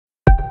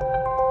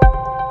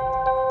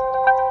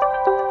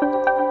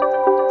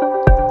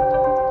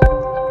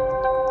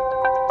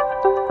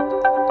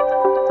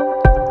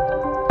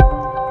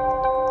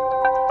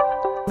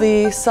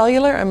The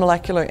Cellular and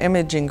Molecular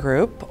Imaging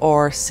Group,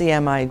 or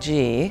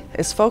CMIG,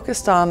 is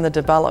focused on the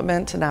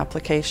development and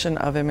application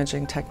of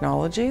imaging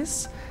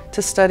technologies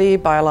to study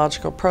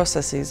biological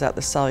processes at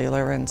the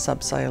cellular and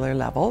subcellular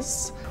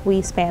levels.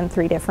 We span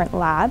 3 different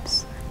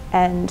labs,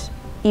 and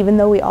even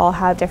though we all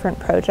have different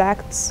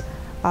projects,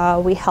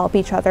 we help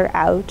each other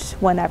out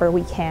whenever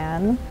we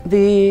can.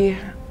 The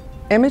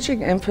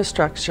imaging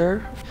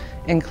infrastructure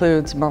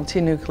includes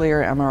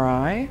multinuclear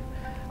MRI,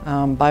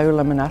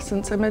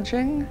 bioluminescence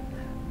imaging,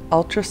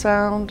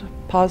 ultrasound,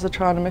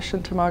 positron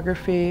emission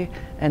tomography,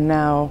 and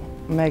now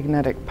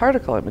magnetic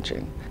particle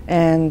imaging.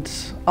 And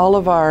all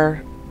of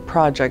our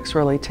projects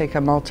really take a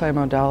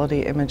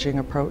multimodality imaging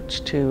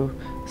approach to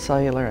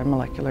cellular and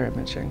molecular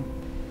imaging.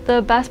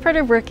 The best part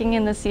of working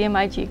in the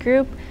CMIG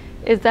group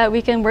is that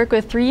we can work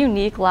with 3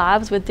 unique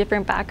labs with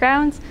different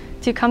backgrounds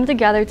to come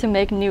together to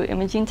make new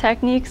imaging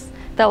techniques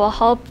that will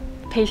help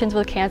patients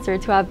with cancer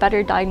to have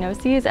better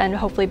diagnoses and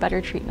hopefully better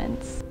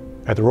treatments.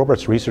 At the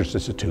Robarts Research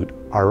Institute,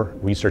 our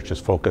research is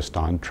focused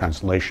on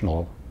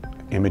translational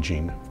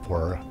imaging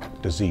for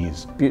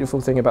disease. The beautiful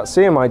thing about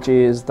CMIG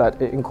is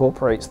that it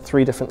incorporates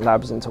 3 different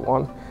labs into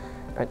one,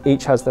 and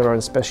each has their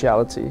own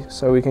speciality.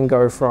 So we can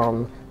go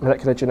from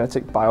molecular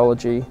genetic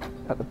biology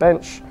at the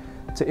bench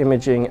to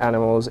imaging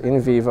animals in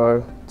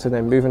vivo, to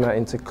then moving that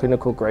into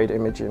clinical grade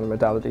imaging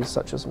modalities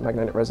such as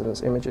magnetic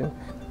resonance imaging.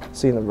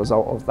 Seeing the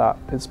result of that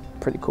is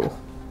pretty cool.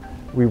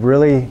 We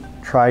really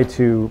try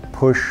to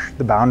push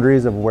the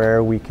boundaries of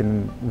where we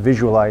can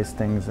visualize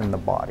things in the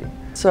body.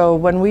 So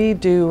when we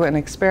do an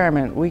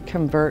experiment, we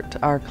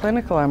convert our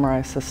clinical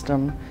MRI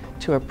system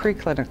to a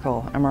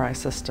preclinical MRI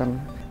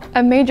system.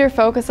 A major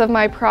focus of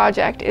my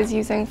project is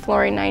using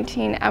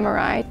fluorine-19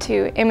 MRI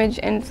to image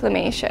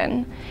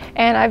inflammation.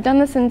 And I've done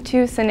this in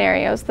 2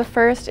 scenarios. The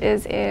first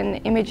is in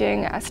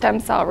imaging a stem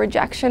cell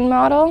rejection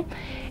model,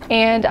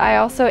 and I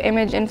also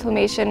image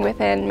inflammation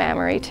within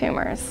mammary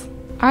tumors.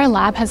 Our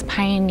lab has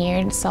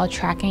pioneered cell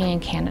tracking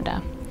in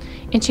Canada.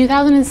 In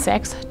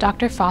 2006,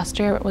 Dr.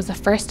 Foster was the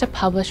first to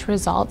publish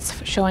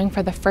results showing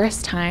for the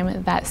first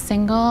time that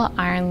single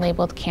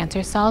iron-labeled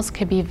cancer cells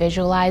could be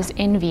visualized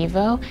in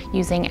vivo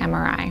using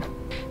MRI.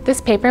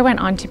 This paper went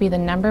on to be the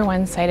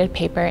 #1 cited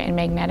paper in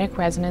magnetic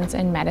resonance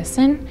in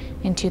medicine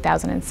in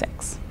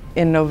 2006.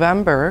 In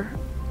November,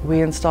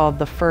 we installed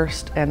the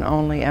first and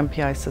only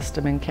MPI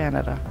system in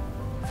Canada.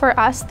 For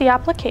us, the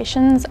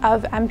applications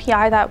of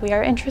MPI that we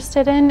are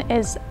interested in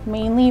is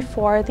mainly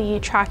for the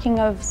tracking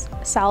of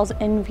cells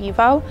in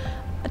vivo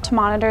to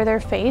monitor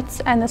their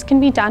fates, and this can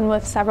be done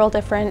with several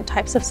different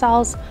types of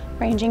cells,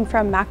 ranging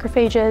from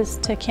macrophages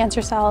to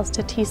cancer cells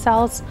to T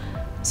cells.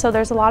 So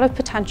there's a lot of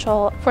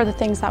potential for the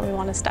things that we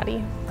want to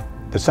study.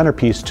 The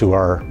centerpiece to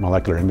our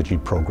molecular imaging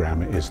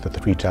program is the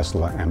 3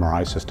 Tesla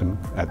MRI system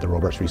at the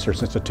Robarts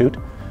Research Institute.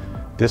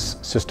 This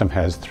system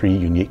has 3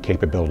 unique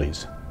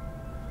capabilities.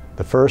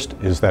 The first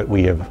is that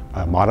we have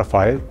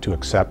modified it to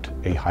accept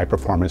a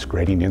high-performance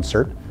grading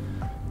insert.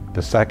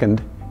 The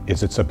second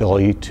is its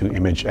ability to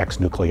image X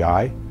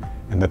nuclei.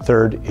 And the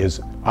third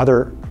is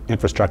other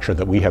infrastructure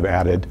that we have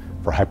added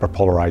for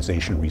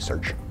hyperpolarization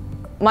research.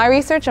 My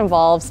research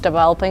involves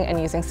developing and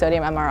using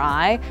sodium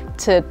MRI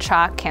to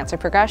track cancer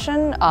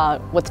progression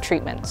with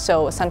treatment.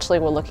 So essentially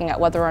we're looking at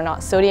whether or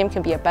not sodium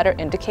can be a better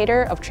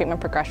indicator of treatment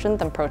progression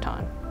than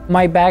proton.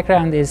 My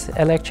background is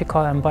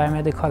electrical and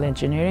biomedical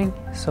engineering,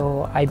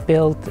 so I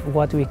built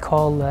what we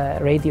call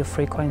radio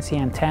frequency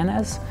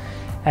antennas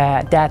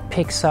that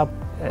picks up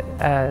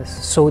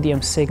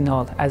sodium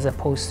signal as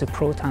opposed to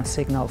proton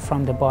signal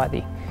from the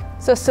body.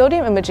 So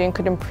sodium imaging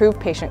could improve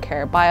patient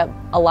care by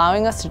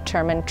allowing us to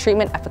determine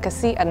treatment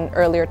efficacy at an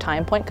earlier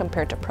time point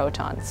compared to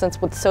proton. Since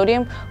with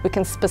sodium, we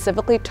can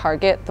specifically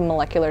target the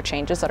molecular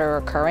changes that are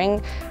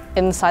occurring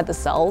inside the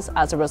cells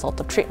as a result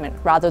of treatment,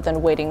 rather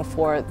than waiting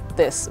for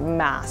this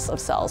mass of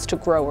cells to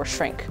grow or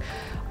shrink,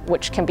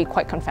 which can be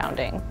quite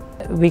confounding.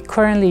 We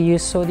currently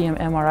use sodium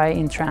MRI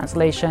in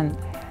translation.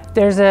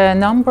 There's a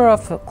number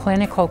of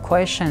clinical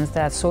questions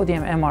that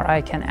sodium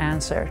MRI can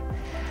answer.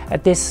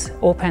 This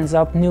opens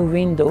up new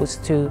windows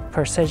to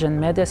precision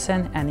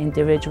medicine and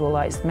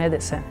individualized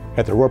medicine.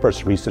 At the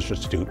Robarts Research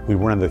Institute, we're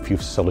one of the few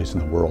facilities in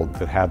the world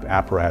that have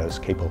apparatus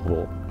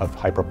capable of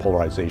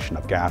hyperpolarization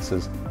of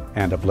gases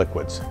and of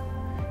liquids.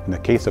 In the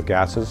case of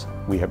gases,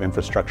 we have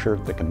infrastructure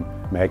that can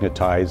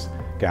magnetize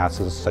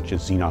gases such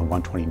as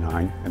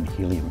xenon-129 and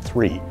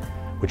helium-3,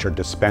 which are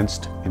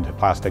dispensed into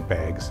plastic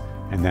bags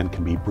and then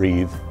can be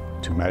breathed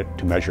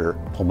to measure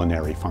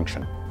pulmonary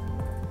function.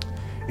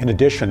 In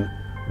addition,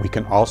 we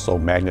can also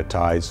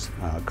magnetize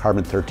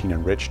carbon-13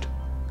 enriched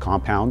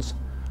compounds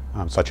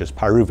such as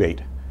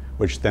pyruvate,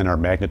 which then are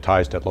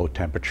magnetized at low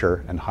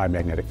temperature and high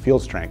magnetic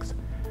field strength.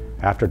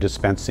 After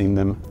dispensing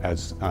them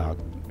as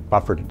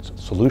buffered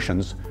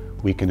solutions,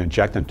 we can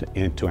inject them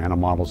into animal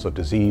models of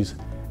disease,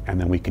 and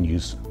then we can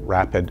use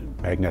rapid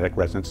magnetic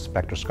resonance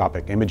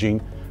spectroscopic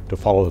imaging to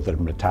follow their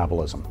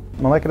metabolism.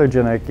 Molecular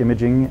genetic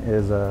imaging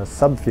is a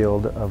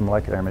subfield of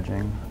molecular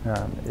imaging.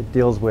 It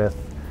deals with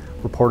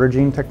reporter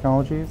gene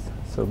technologies,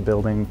 so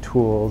building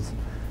tools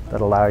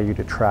that allow you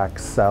to track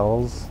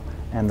cells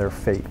and their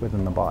fate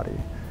within the body.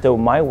 So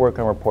my work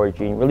on reporter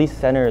gene really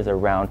centers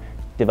around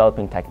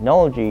developing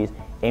technologies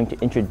aimed to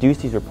introduce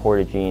these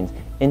reporter genes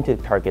into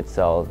target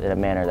cells in a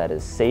manner that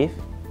is safe,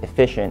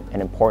 efficient,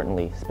 and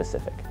importantly,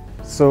 specific.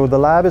 So the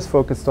lab is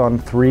focused on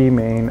three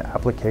main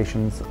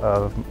applications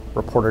of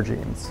reporter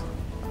genes.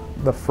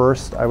 The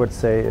first, I would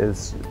say,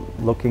 is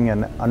looking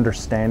and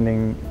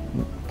understanding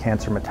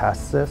cancer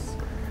metastasis.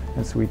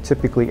 And so we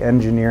typically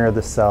engineer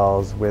the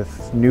cells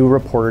with new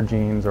reporter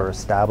genes or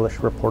established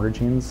reporter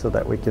genes so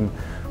that we can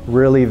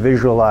really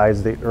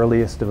visualize the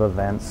earliest of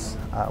events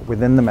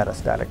within the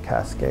metastatic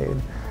cascade,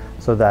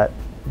 so that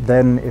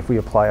then if we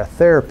apply a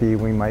therapy,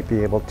 we might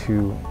be able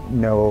to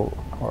know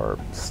or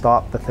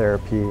stop the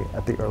therapy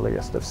at the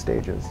earliest of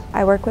stages.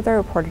 I work with a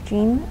reporter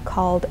gene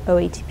called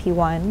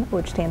OATP1,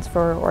 which stands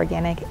for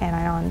Organic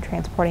Anion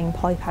Transporting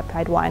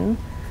Polypeptide 1.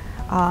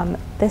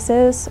 This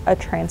is a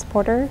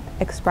transporter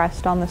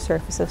expressed on the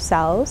surface of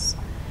cells,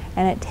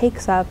 and it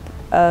takes up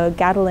a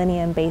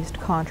gadolinium-based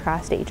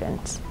contrast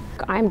agent.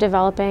 I'm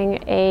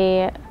developing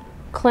a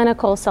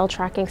clinical cell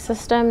tracking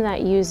system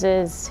that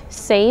uses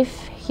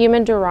safe,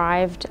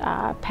 human-derived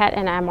PET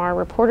and MR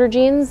reporter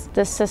genes.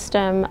 This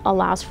system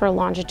allows for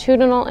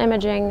longitudinal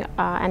imaging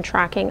and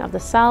tracking of the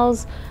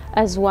cells,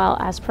 as well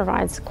as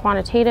provides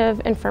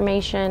quantitative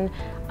information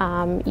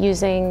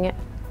using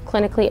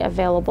clinically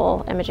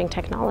available imaging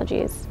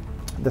technologies.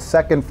 The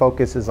second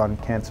focus is on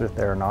cancer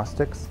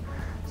theranostics.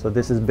 So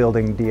this is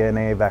building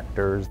DNA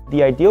vectors.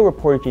 The ideal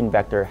reporter gene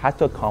vector has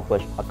to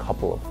accomplish a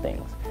couple of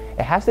things.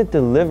 It has to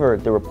deliver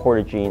the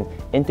reporter genes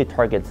into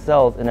target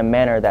cells in a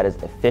manner that is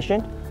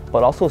efficient,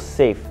 but also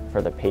safe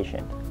for the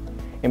patient.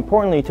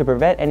 Importantly, to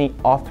prevent any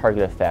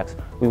off-target effects,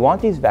 we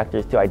want these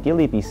vectors to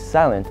ideally be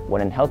silent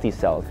when in healthy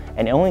cells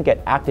and only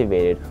get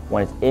activated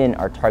when it's in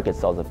our target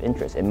cells of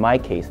interest, in my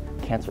case,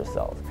 cancer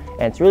cells.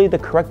 And it's really the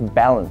correct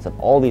balance of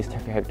all these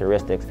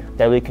characteristics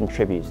that really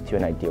contributes to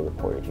an ideal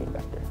reporter gene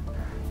vector.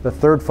 The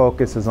third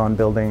focus is on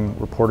building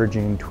reporter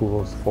gene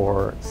tools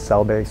for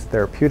cell-based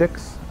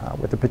therapeutics,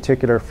 with a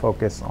particular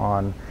focus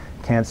on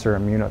cancer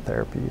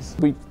immunotherapies.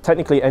 We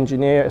technically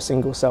engineer a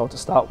single cell to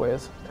start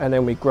with, and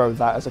then we grow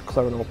that as a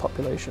clonal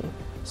population.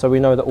 So we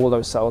know that all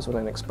those cells will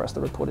then express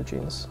the reporter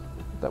genes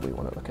that we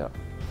want to look at.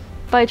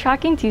 By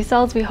tracking T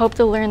cells, we hope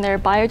to learn their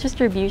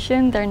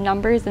biodistribution, their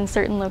numbers in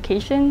certain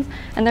locations,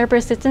 and their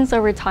persistence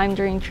over time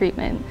during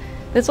treatment.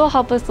 This will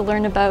help us to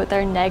learn about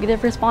their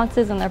negative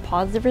responses and their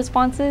positive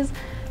responses,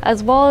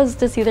 as well as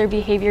to see their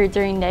behavior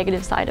during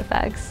negative side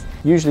effects.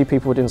 Usually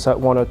people would insert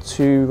 1 or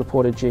 2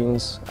 reporter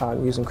genes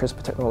using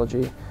CRISPR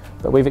technology,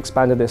 but we've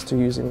expanded this to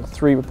using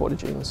 3 reporter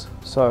genes.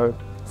 So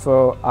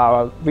for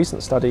our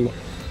recent study,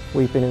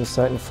 we've been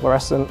inserting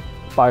fluorescent,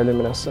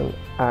 bioluminescent,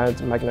 and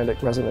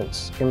magnetic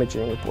resonance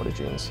imaging reporter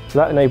genes. So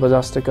that enables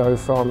us to go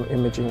from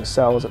imaging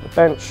cells at the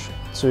bench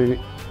to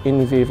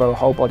in vivo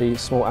whole body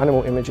small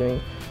animal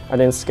imaging,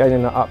 and then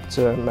scaling that up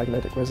to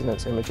magnetic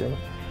resonance imaging,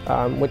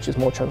 which is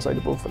more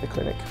translatable for the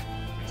clinic.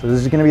 So this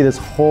is going to be this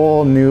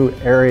whole new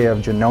area of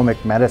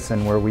genomic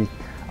medicine where we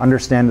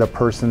understand the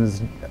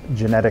person's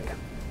genetic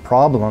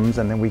problems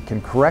and then we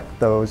can correct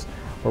those,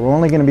 but we're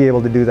only going to be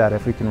able to do that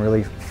if we can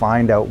really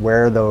find out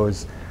where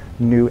those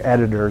new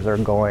editors are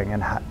going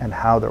and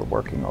how they're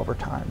working over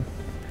time.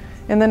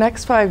 In the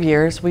next 5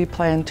 years, we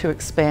plan to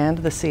expand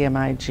the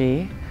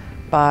CMIG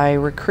by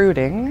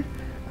recruiting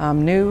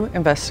new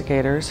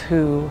investigators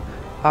who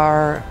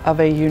are of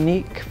a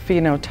unique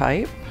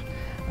phenotype,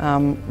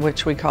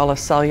 which we call a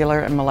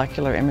cellular and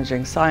molecular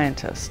imaging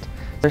scientist.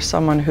 There's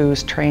someone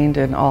who's trained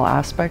in all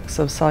aspects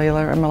of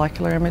cellular and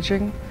molecular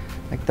imaging,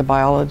 like the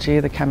biology,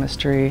 the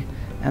chemistry,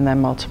 and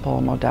then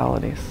multiple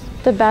modalities.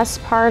 The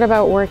best part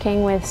about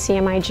working with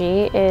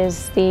CMIG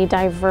is the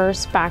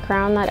diverse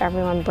background that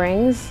everyone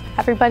brings.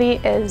 Everybody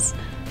is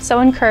so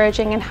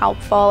encouraging and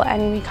helpful,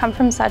 and we come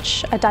from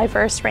such a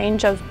diverse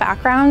range of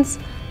backgrounds.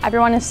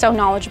 Everyone is so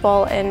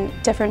knowledgeable in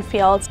different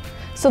fields.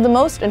 So the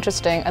most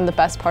interesting and the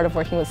best part of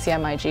working with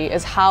CMIG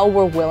is how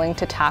we're willing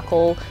to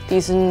tackle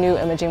these new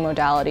imaging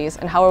modalities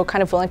and how we're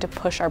kind of willing to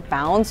push our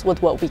bounds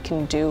with what we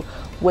can do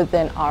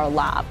within our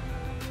lab.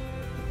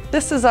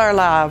 This is our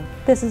lab.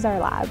 This is our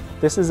lab.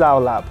 This is our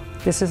lab.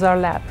 This is our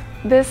lab.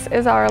 This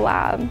is our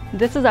lab.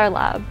 This is our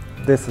lab.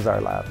 This is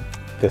our lab.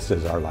 This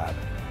is our lab.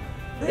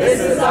 This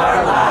is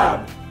our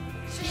lab.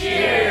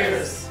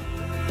 Cheers!